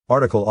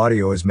Article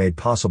audio is made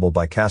possible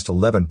by Cast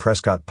 11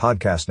 Prescott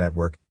Podcast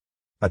Network,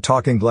 a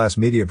Talking Glass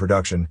media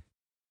production.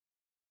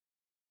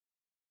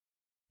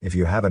 If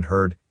you haven't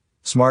heard,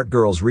 Smart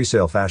Girls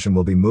Resale Fashion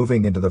will be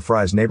moving into the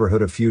Fry's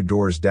neighborhood a few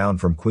doors down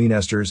from Queen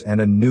Esther's and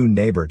a new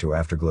neighbor to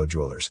Afterglow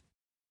Jewelers.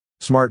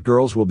 Smart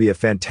Girls will be a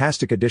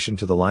fantastic addition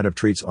to the line of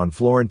treats on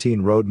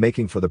Florentine Road,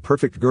 making for the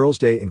perfect girls'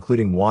 day,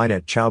 including wine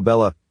at Ciao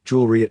Bella,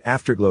 jewelry at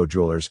Afterglow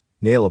Jewelers,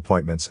 nail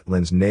appointments at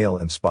Lynn's Nail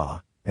and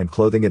Spa, and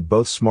clothing at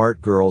both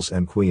Smart Girls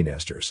and Queen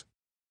Esther's.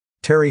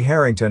 Terry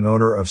Harrington,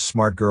 owner of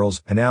Smart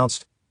Girls,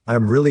 announced, "I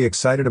am really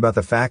excited about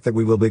the fact that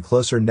we will be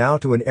closer now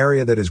to an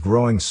area that is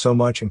growing so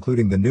much,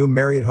 including the new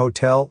Marriott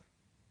Hotel,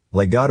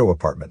 Legato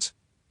Apartments,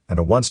 and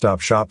a one-stop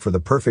shop for the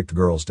perfect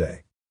girls'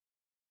 day."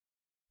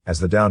 As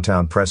the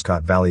downtown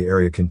Prescott Valley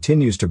area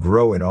continues to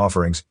grow in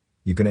offerings,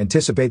 you can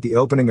anticipate the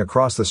opening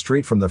across the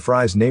street from the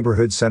Fry's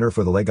neighborhood center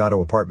for the Legato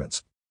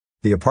Apartments.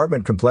 The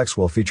apartment complex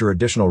will feature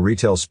additional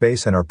retail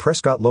space and our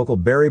Prescott local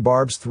Barry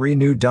Barb's 3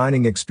 new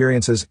dining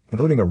experiences,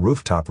 including a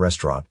rooftop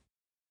restaurant.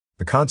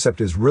 The concept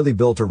is really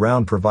built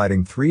around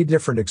providing 3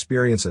 different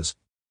experiences.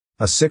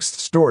 A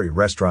 6th-story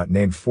restaurant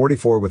named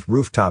 44 with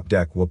rooftop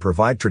deck will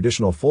provide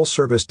traditional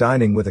full-service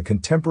dining with a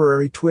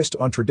contemporary twist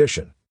on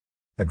tradition.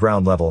 At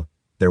ground level,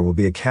 there will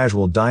be a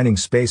casual dining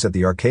space at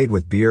the arcade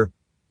with beer,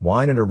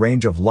 wine and a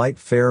range of light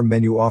fare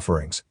menu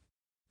offerings.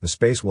 The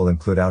space will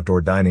include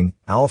outdoor dining,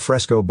 al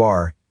fresco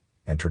bar,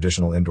 and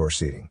traditional indoor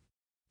seating.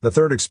 The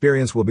 3rd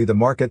experience will be the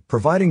market,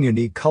 providing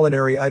unique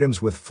culinary items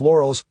with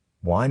florals,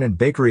 wine and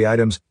bakery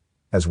items,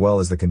 as well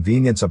as the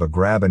convenience of a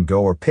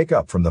grab-and-go or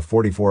pick-up from the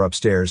 44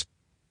 upstairs,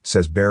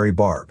 says Barry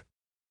Barb.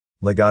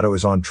 Legato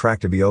is on track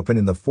to be open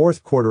in the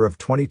 4th quarter of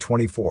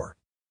 2024.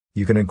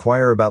 You can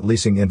inquire about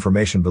leasing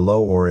information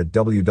below or at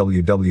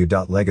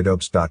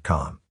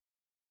www.legadopes.com.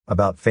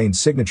 About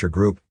Fain's Signature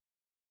Group.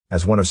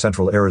 As one of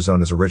Central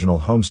Arizona's original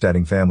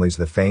homesteading families,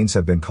 the Fains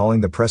have been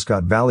calling the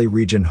Prescott Valley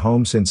region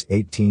home since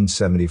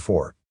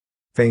 1874.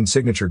 Fain's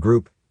Signature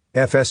Group,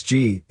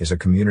 FSG, is a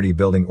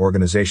community-building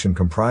organization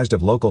comprised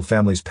of local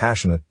families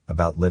passionate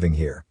about living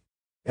here.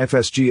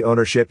 FSG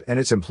ownership and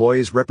its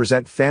employees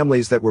represent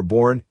families that were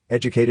born,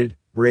 educated,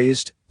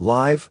 raised,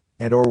 live,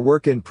 and/or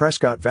work in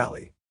Prescott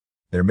Valley.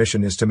 Their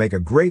mission is to make a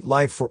great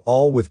life for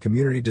all with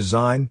community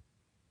design,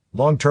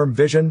 long-term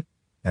vision,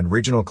 and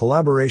regional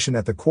collaboration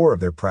at the core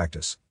of their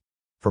practice.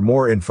 For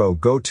more info,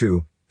 go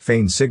to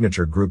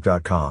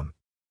fainsignaturegroup.com.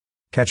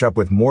 Catch up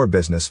with more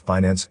business,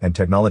 finance, and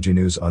technology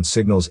news on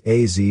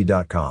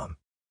signalsaz.com.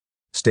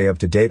 Stay up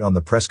to date on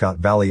the Prescott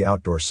Valley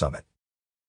Outdoor Summit.